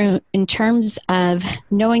in terms of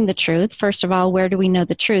knowing the truth, first of all, where do we know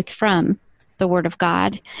the truth from? The Word of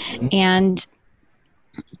God. And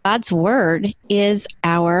God's Word is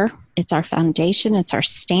our foundation, it's our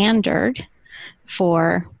standard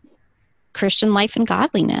for Christian life and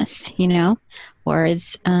godliness, or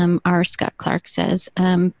as R. Scott Clark says,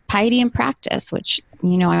 piety and practice, which,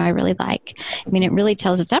 I really like. I mean, it really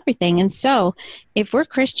tells us everything. And so if we're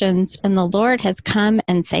Christians and the Lord has come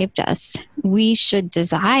and saved us, we should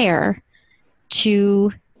desire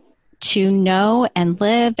to know and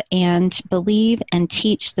live and believe and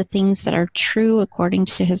teach the things that are true according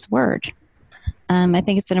to His Word. I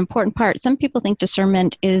think it's an important part. Some people think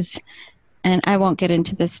discernment is, and I won't get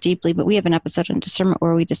into this deeply, but we have an episode on discernment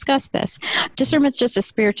where we discuss this. Discernment's just a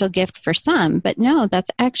spiritual gift for some, but no, that's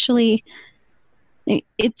actually,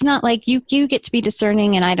 it's not like you get to be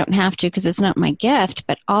discerning and I don't have to because it's not my gift,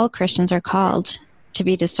 but all Christians are called to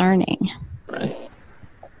be discerning. Right.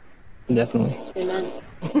 Definitely. Amen.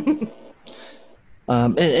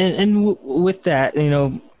 And with that,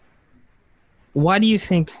 why do you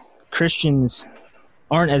think Christians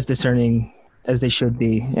aren't as discerning as they should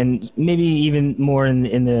be, and maybe even more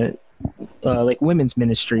in the women's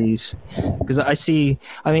ministries? Because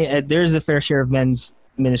there's a fair share of men's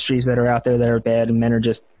ministries that are out there that are bad, and men are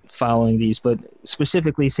just following these. But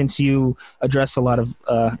specifically, since you address a lot of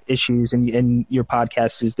issues and your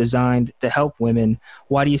podcast is designed to help women,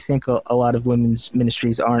 why do you think a lot of women's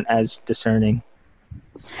ministries aren't as discerning?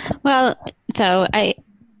 Well, so I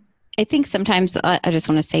think sometimes, I just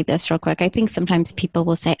want to say this real quick. I think sometimes people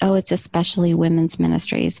will say, oh, it's especially women's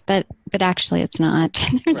ministries, but actually it's not.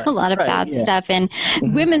 There's a lot of bad stuff in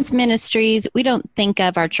women's ministries. We don't think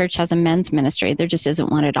of our church has a men's ministry. There just isn't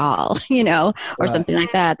one at all, or something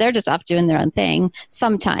like that. They're just off doing their own thing.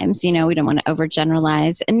 Sometimes, we don't want to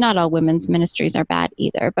overgeneralize, and not all women's ministries are bad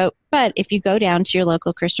either. But if you go down to your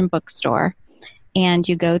local Christian bookstore and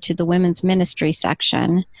you go to the women's ministry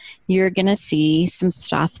section, you're going to see some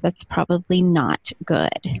stuff that's probably not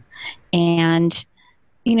good. And,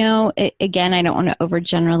 again, I don't want to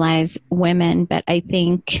overgeneralize women, but I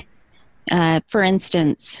think, for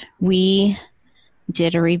instance, we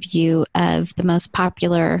did a review of the most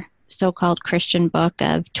popular so-called Christian book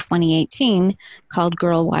of 2018 called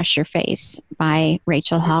Girl, Wash Your Face by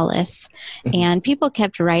Rachel Hollis. And people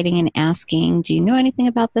kept writing and asking, do you know anything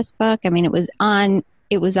about this book? I mean, it was on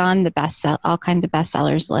the all kinds of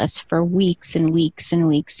bestsellers list for weeks and weeks and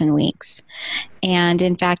weeks and weeks. And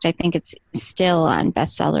in fact, I think it's still on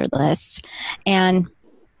bestseller lists. And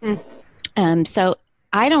so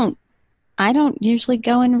I don't usually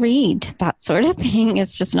go and read that sort of thing.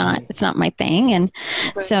 It's just it's not my thing. And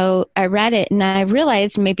so I read it and I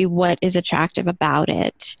realized maybe what is attractive about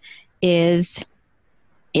it is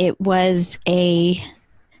it was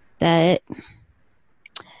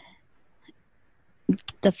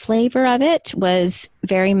the flavor of it was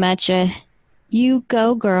very much a, you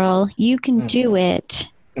go girl, you can do it.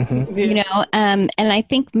 You know, and I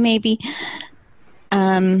think maybe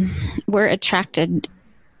we're attracted.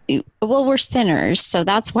 Well, we're sinners, so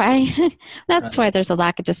that's why why there's a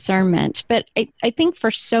lack of discernment. But I think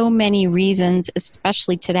for so many reasons,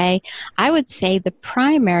 especially today, I would say the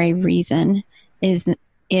primary reason is that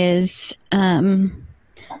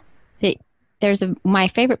there's my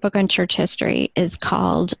favorite book on church history is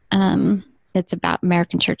called it's about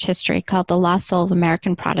American church history, called The Lost Soul of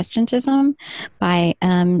American Protestantism by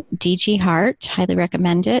D.G. Hart. Highly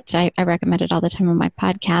recommend it. I recommend it all the time on my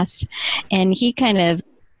podcast. And he kind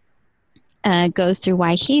of goes through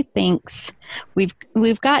why he thinks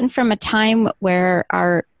we've gotten from a time where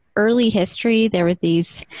our early history,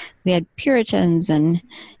 we had Puritans and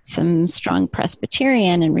some strong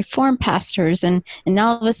Presbyterian and Reformed pastors, and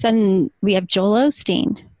all of a sudden we have Joel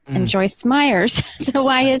Osteen and Joyce Myers. So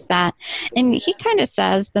why is that? And he kind of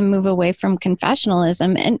says the move away from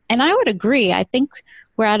confessionalism. And I would agree. I think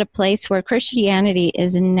we're at a place where Christianity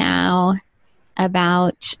is now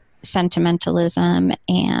about sentimentalism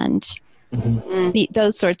and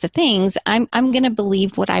those sorts of things. I'm going to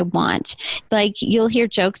believe what I want. Like, you'll hear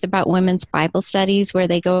jokes about women's Bible studies where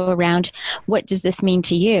they go around, what does this mean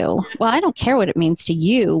to you? Well, I don't care what it means to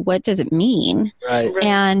you. What does it mean? Right.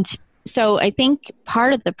 And so I think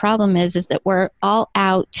part of the problem is that we're all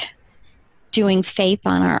out doing faith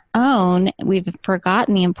on our own. We've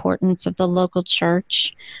forgotten the importance of the local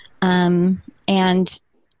church, and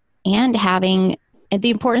having the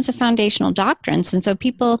importance of foundational doctrines. And so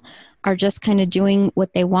people are just kind of doing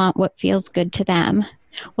what they want, what feels good to them,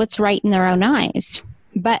 what's right in their own eyes,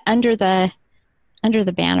 but under the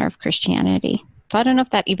banner of Christianity. So I don't know if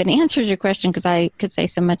that even answers your question, because I could say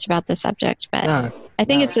so much about the subject, but I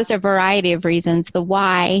think it's just a variety of reasons. The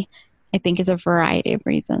why, I think, is a variety of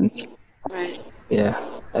reasons. Right. Yeah,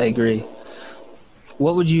 I agree.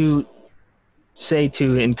 What would you say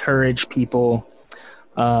to encourage people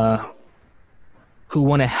who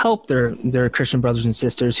want to help their Christian brothers and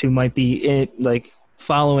sisters who might be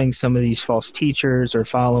following some of these false teachers, or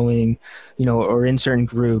following, or in certain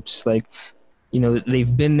groups,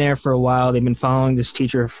 they've been there for a while, they've been following this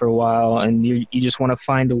teacher for a while, and you just want to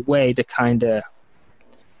find a way to kind of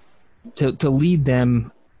to lead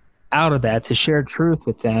them out of that, to share truth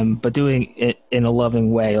with them, but doing it in a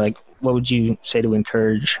loving way. Like, what would you say to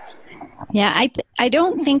encourage? Yeah, I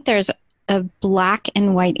don't think there's a black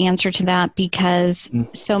and white answer to that, because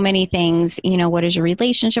so many things, what is your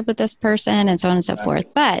relationship with this person, and so on and so forth.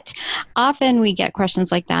 But often we get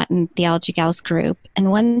questions like that in Theology Gals group. And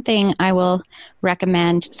one thing I will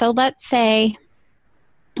recommend, so let's say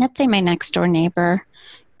my next door neighbor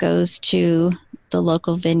goes to the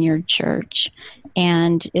local Vineyard Church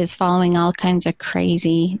and is following all kinds of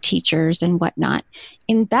crazy teachers and whatnot.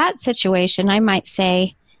 In that situation, I might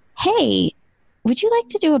say, hey, would you like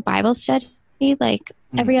to do a Bible study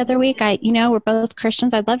every other week? We're both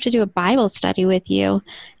Christians. I'd love to do a Bible study with you.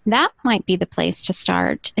 That might be the place to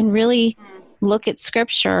start and really look at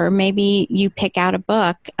scripture. Or maybe you pick out a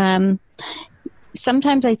book.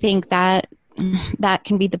 Sometimes I think that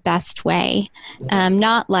can be the best way.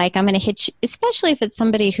 Not like I'm going to hit you, especially if it's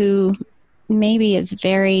somebody who maybe is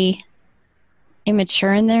very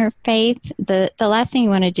immature in their faith. The last thing you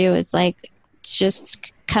want to do is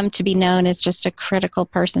just come to be known as just a critical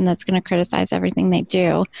person that's going to criticize everything they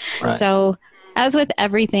do. Right. So as with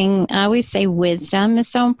everything, I always say wisdom is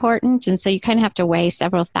so important. And so you kind of have to weigh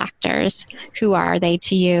several factors. Who are they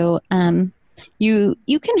to you? Sometimes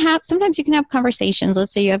you can have conversations.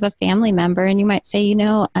 Let's say you have a family member and you might say,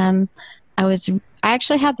 I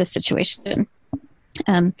actually had this situation.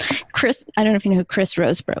 Chris, I don't know if you know who Chris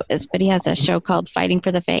Rosebrough is, but he has a show called Fighting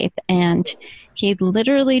for the Faith. And he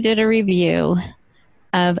literally did a review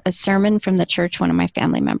of a sermon from the church one of my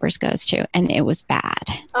family members goes to, and it was bad.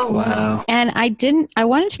 Oh, wow. And I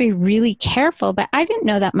wanted to be really careful, but I didn't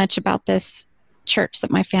know that much about this church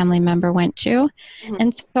that my family member went to. Mm-hmm.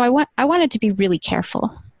 And so I wanted to be really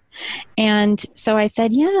careful. And so I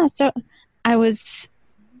said, so I was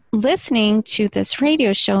listening to this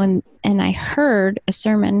radio show and I heard a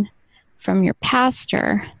sermon from your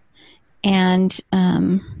pastor, and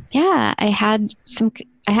I had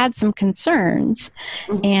some concerns,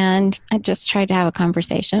 and I just tried to have a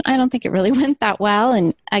conversation. I don't think it really went that well,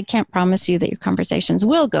 and I can't promise you that your conversations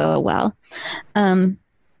will go well. And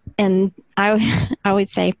I would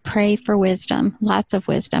say pray for wisdom, lots of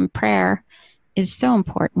wisdom. Prayer is so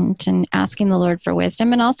important, and asking the Lord for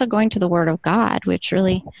wisdom, and also going to the Word of God, which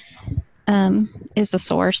really is the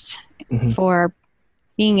source for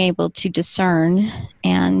being able to discern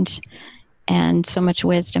and and so much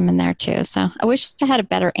wisdom in there too. So I wish I had a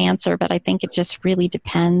better answer, but I think it just really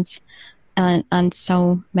depends on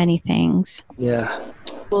so many things. Yeah.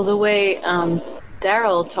 Well, the way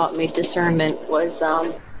Daryl taught me discernment was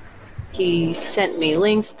he sent me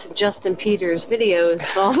links to Justin Peters'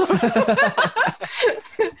 videos.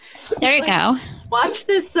 There you go. Watch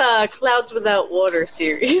this Clouds Without Water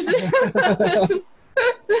series.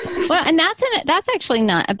 Well, and that's actually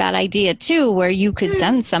not a bad idea too, where you could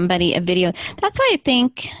send somebody a video. That's why I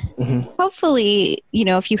think hopefully,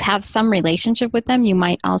 if you have some relationship with them, you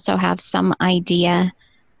might also have some idea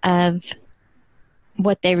of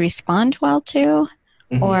what they respond well to,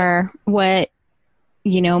 or what,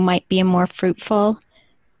 might be a more fruitful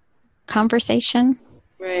conversation.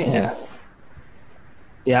 Right. Yeah.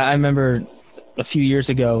 Yeah, I remember a few years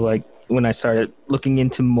ago, like when I started looking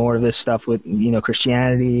into more of this stuff with,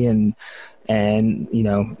 Christianity and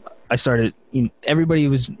I started, everybody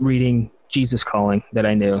was reading Jesus Calling that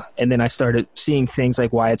I knew. And then I started seeing things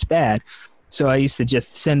like Why It's Bad. So I used to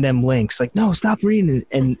just send them links like, no, stop reading it.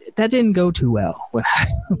 And that didn't go too well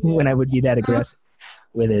when I would be that aggressive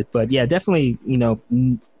with it. But yeah, definitely,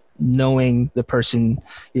 knowing the person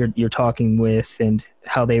you're talking with and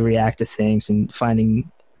how they react to things and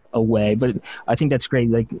finding a way. But I think that's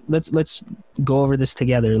great. Like, let's go over this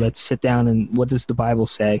together. Let's sit down and what does the Bible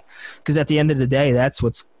say? Because at the end of the day, that's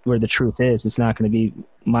where the truth is. It's not going to be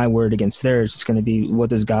my word against theirs. It's going to be, what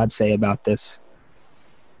does God say about this?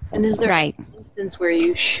 And is there an instance where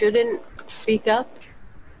you shouldn't speak up?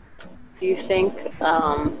 Do you think?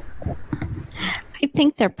 I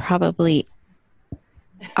think there probably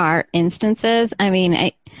are instances. I mean,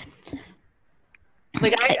 I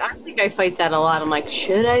think I fight that a lot. I'm like,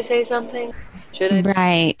 should I say something? Should I?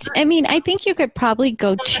 Right. I mean, I think you could probably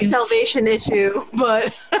go too. It's a salvation issue,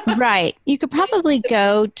 but right. You could probably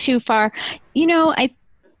go too far.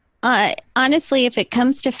 Honestly, if it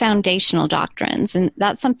comes to foundational doctrines, and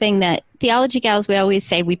that's something that theology gals, we always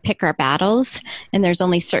say we pick our battles, and there's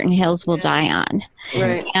only certain hills we'll die on.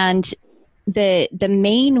 Right. And the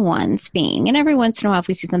main ones being, and every once in a while if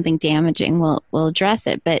we see something damaging, we'll address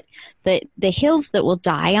it, but the hills that we'll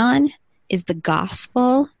die on is the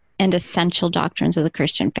gospel and essential doctrines of the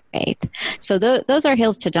Christian faith. So those are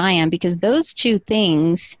hills to die on, because those two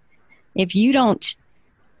things, if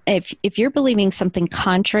you're believing something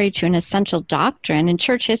contrary to an essential doctrine in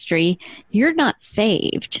church history, you're not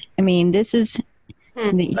saved. I mean, this is,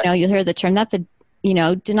 you'll hear the term, that's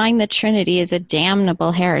denying the Trinity is a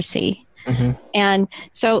damnable heresy. And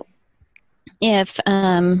so if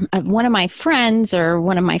one of my friends or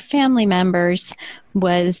one of my family members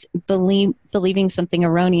was believing something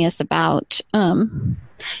erroneous about,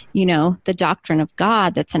 the doctrine of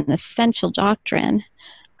God, that's an essential doctrine,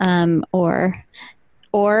 or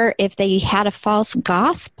if they had a false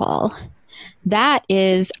gospel, that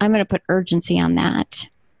is, I'm going to put urgency on that.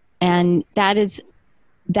 And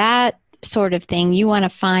that sort of thing, you want to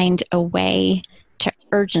find a way to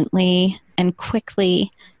urgently and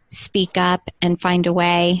quickly speak up and find a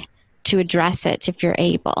way to address it if you're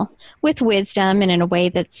able, with wisdom and in a way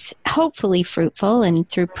that's hopefully fruitful and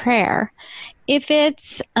through prayer. If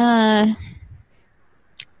it's, ultra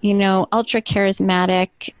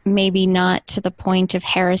charismatic, maybe not to the point of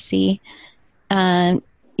heresy,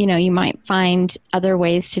 you might find other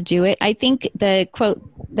ways to do it. I think the quote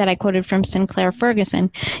that I quoted from Sinclair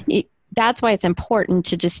Ferguson, that's why it's important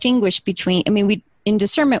to distinguish between, in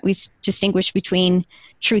discernment, we distinguish between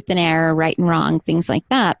truth and error, right and wrong, things like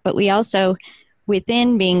that. But we also,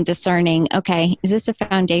 within being discerning, okay, is this a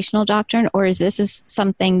foundational doctrine, or is this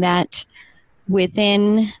something that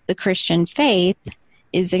within the Christian faith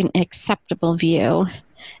is an acceptable view?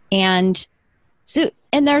 And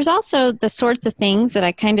there's also the sorts of things that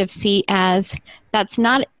I kind of see as that's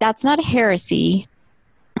not a heresy,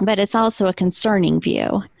 but it's also a concerning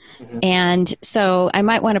view. And so I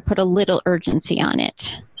might want to put a little urgency on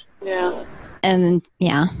it. Yeah. And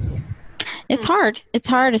yeah, it's hard. It's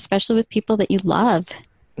hard, especially with people that you love.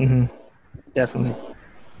 Definitely.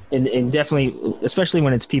 And definitely, especially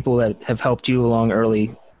when it's people that have helped you along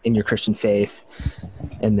early in your Christian faith.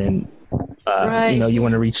 And then, you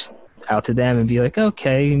want to reach out to them and be like,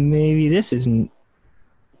 okay, maybe this isn't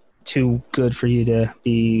too good for you to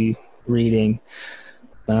be reading.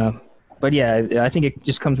 But yeah, I think it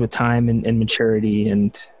just comes with time and maturity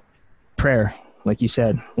and prayer, like you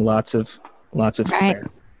said, lots of prayer.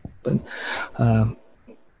 But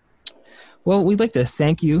well, we'd like to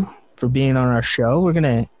thank you for being on our show. We're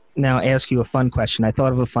gonna now ask you a fun question. I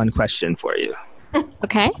thought of a fun question for you.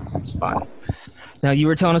 Okay. It's fun. Now, you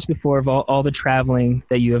were telling us before of all the traveling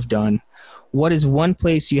that you have done. what is one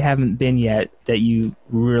place you haven't been yet that you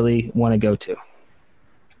really want to go to?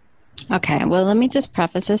 Okay, well, let me just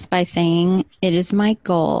preface this by saying it is my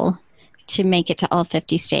goal to make it to all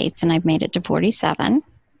 50 states, and I've made it to 47.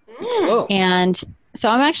 Whoa. And so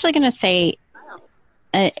I'm actually going to say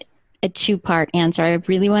a two-part answer. I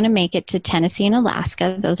really want to make it to Tennessee and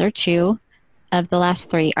Alaska. Those are two of the last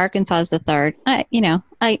three. Arkansas is the third. I'm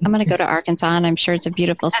going to go to Arkansas, and I'm sure it's a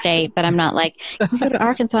beautiful state, but I'm not like, can go to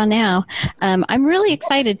Arkansas now. I'm really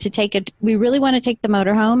excited to take it. We really want to take the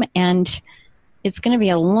motorhome, and it's going to be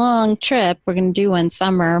a long trip. We're going to do one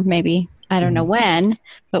summer, maybe, I don't know when,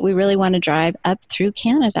 but we really want to drive up through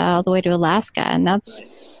Canada all the way to Alaska, and that's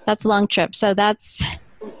a long trip. So that's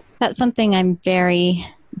something I'm very,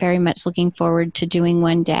 very much looking forward to doing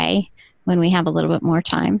one day when we have a little bit more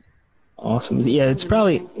time. Awesome. Yeah, it's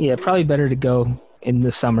probably better to go in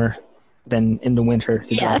the summer than in the winter.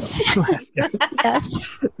 To yes. Yes,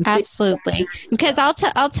 absolutely. Because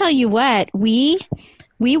I'll tell you what, we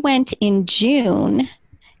went in June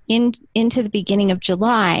into the beginning of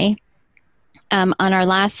July on our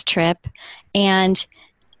last trip, and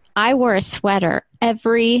I wore a sweater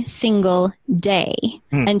every single day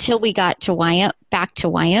until we got to back to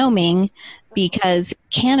Wyoming, because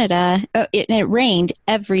Canada, it rained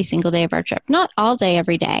every single day of our trip. Not all day,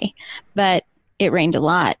 every day, but it rained a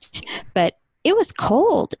lot. But it was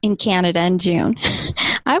cold in Canada in June.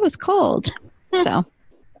 I was cold. So.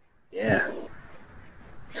 Yeah.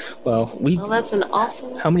 Well, that's an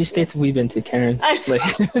awesome. How many states have we been to, Karen?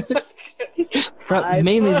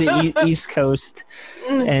 Mainly the East Coast,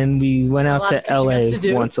 and we went out to LA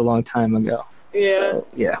once a long time ago. Yeah. So,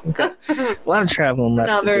 yeah. Okay. A lot of traveling left.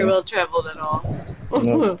 Not to very do. well traveled at all.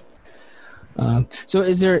 No. So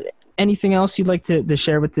is there anything else you'd like to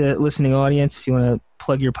share with the listening audience? If you want to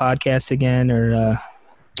plug your podcast again, or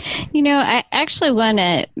I actually want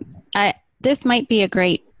to. This might be a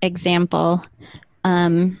great example.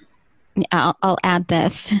 I'll add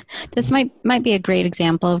this. This might be a great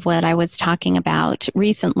example of what I was talking about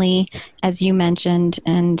recently. As you mentioned,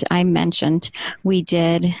 and I mentioned, we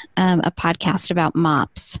did a podcast about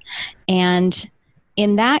MOPS. And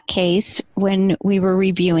in that case, when we were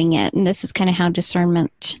reviewing it, and this is kind of how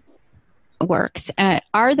discernment works,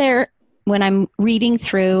 when I'm reading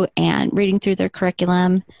through their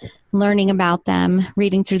curriculum, learning about them,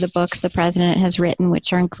 reading through the books the president has written,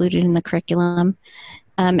 which are included in the curriculum.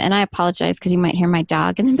 And I apologize because you might hear my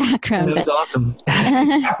dog in the background. That was awesome.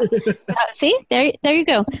 See, there you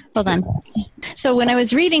go. Hold on. So when I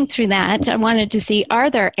was reading through that, I wanted to see,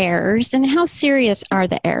 are there errors, and how serious are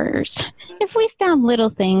the errors? If we found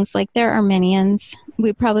little things like they're Arminians,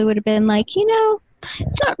 we probably would have been like,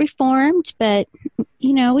 it's not Reformed, but,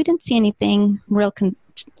 we didn't see anything real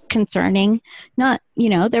concerning. Not,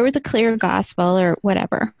 there was a clear gospel or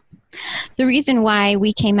whatever. The reason why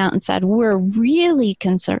we came out and said we're really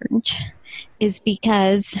concerned is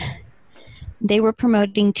because they were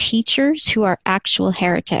promoting teachers who are actual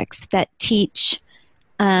heretics that teach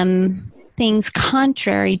things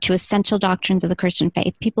contrary to essential doctrines of the Christian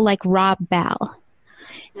faith. People like Rob Bell.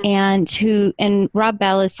 And Rob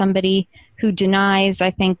Bell is somebody who denies,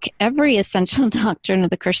 I think, every essential doctrine of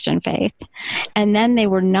the Christian faith. And then they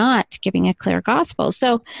were not giving a clear gospel.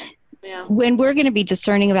 So when we're going to be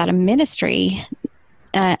discerning about a ministry,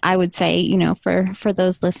 I would say, for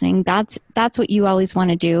those listening, that's what you always want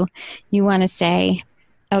to do. You want to say,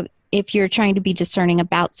 if you're trying to be discerning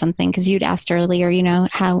about something, because you'd asked earlier,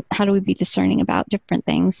 how do we be discerning about different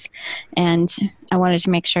things? And I wanted to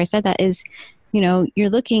make sure I said that is, you're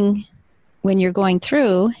looking, when you're going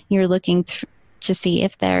through, you're looking to see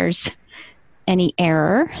if there's any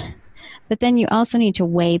error, but then you also need to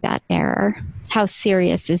weigh that error. How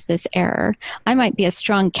serious is this error? I might be a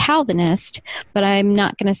strong Calvinist, but I'm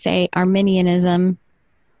not going to say Arminianism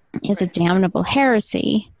is a damnable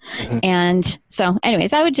heresy. Mm-hmm. And so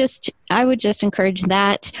anyways, I would just encourage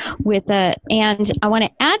that and I want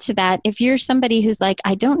to add to that, if you're somebody who's like,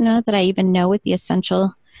 I don't know that I even know what the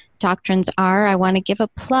essential doctrines are, I want to give a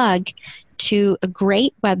plug to a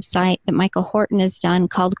great website that Michael Horton has done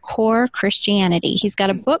called Core Christianity. He's got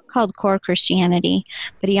a book called Core Christianity,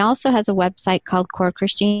 but he also has a website called Core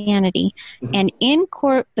Christianity. Mm-hmm. And in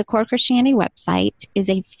the Core Christianity website is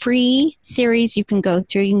a free series you can go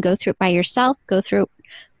through. You can go through it by yourself, go through it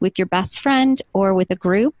with your best friend or with a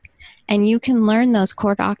group, and you can learn those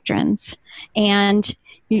core doctrines. And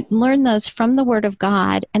you learn those from the Word of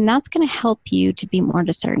God, and that's going to help you to be more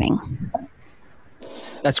discerning.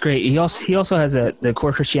 That's great. He also has the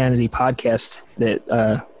Core Christianity podcast that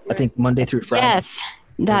I think Monday through Friday. Yes,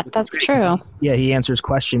 that's true. Yeah, he answers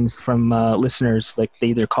questions from listeners. Like they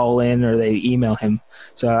either call in or they email him.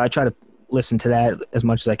 So I try to listen to that as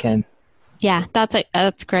much as I can. Yeah,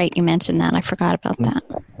 that's great. You mentioned that. I forgot about that.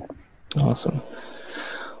 Awesome.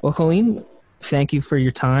 Well, Colleen, thank you for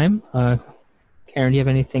your time. Karen, do you have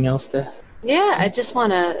anything else to? Yeah, I just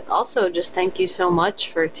want to also just thank you so much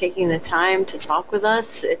for taking the time to talk with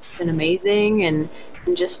us. It's been amazing, and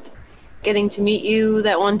just getting to meet you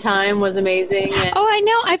that one time was amazing. And Oh, I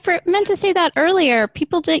know. I meant to say that earlier.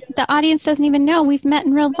 The audience doesn't even know we've met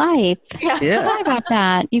in real life. Yeah. Forgot about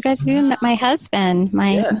that. You guys have even met my husband,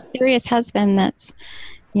 my mysterious husband that's,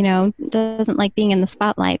 doesn't like being in the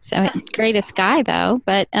spotlight. So greatest guy though.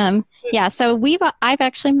 But yeah, so I've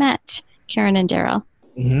actually met Karen and Daryl.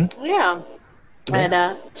 Mm-hmm. Yeah. And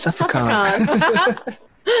SufferCon.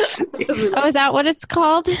 Oh, is that what it's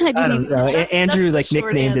called? I don't know. Andrew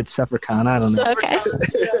nicknamed it SufferCon. I don't know. Okay.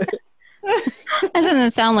 That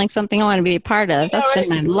doesn't sound like something I want to be a part of. That's in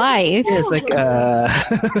my life. Yeah, it's like,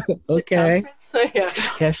 okay. So, yeah.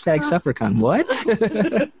 Hashtag SufferCon. What?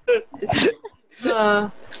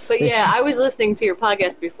 So yeah, I was listening to your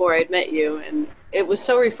podcast before I'd met you, and it was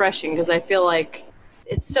so refreshing because I feel like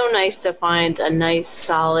it's so nice to find a nice,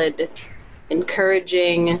 solid,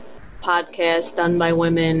 encouraging podcast done by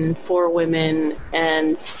women for women,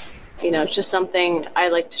 and it's just something I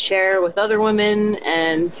like to share with other women,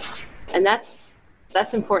 and that's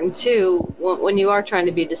important too when you are trying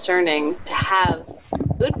to be discerning, to have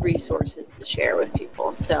good resources to share with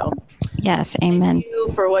people. So yes, amen. Thank you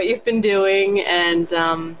for what you've been doing, and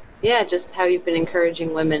just how you've been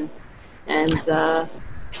encouraging women, and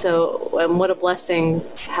what a blessing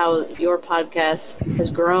how your podcast has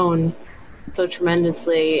grown so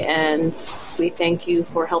tremendously, and we thank you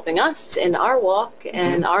for helping us in our walk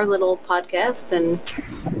and our little podcast, and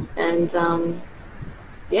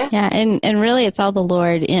really it's all the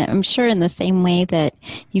Lord. I'm sure in the same way that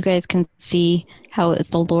you guys can see how it's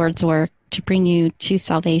the Lord's work to bring you to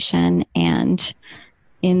salvation, and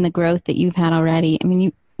in the growth that you've had already. I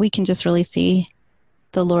mean, we can just really see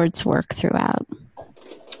the Lord's work throughout.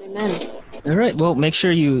 Amen. All right. Well, make sure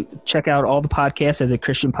you check out all the podcasts as a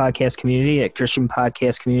Christian podcast community at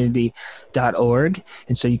christianpodcastcommunity.org.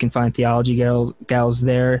 And so you can find Theology Gals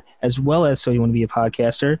there, as well as So You Want to Be a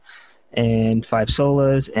Podcaster and Five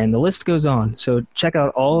Solas, and the list goes on. So check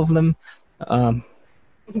out all of them.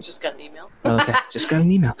 Just got an email. Okay. Just got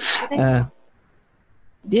an email. And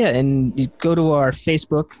you go to our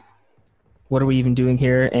Facebook, What Are We Even Doing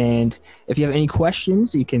Here? And if you have any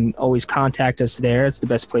questions, you can always contact us there. It's the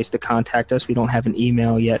best place to contact us. We don't have an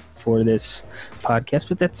email yet for this podcast,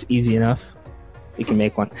 but that's easy enough. We can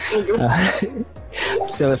make one.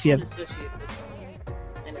 So if you have...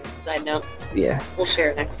 Side note. Yeah. We'll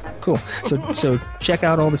share it next time. Cool. So check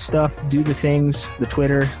out all the stuff, do the things, the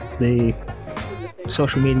Twitter, the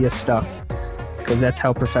social media stuff, because that's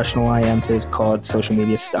how professional I am to call it social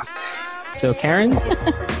media stuff. So, Karen,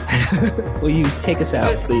 will you take us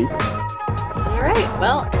out, please? All right.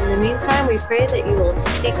 Well, in the meantime, we pray that you will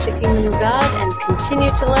seek the kingdom of God and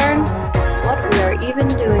continue to learn what we are even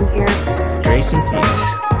doing here. Grace and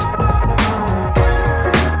peace.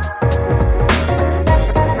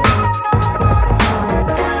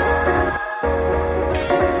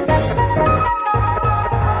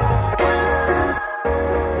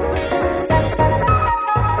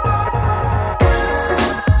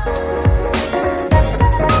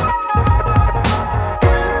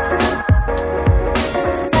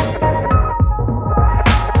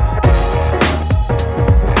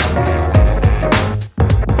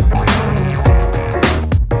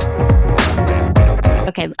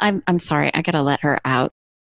 I'm sorry. I got to let her out.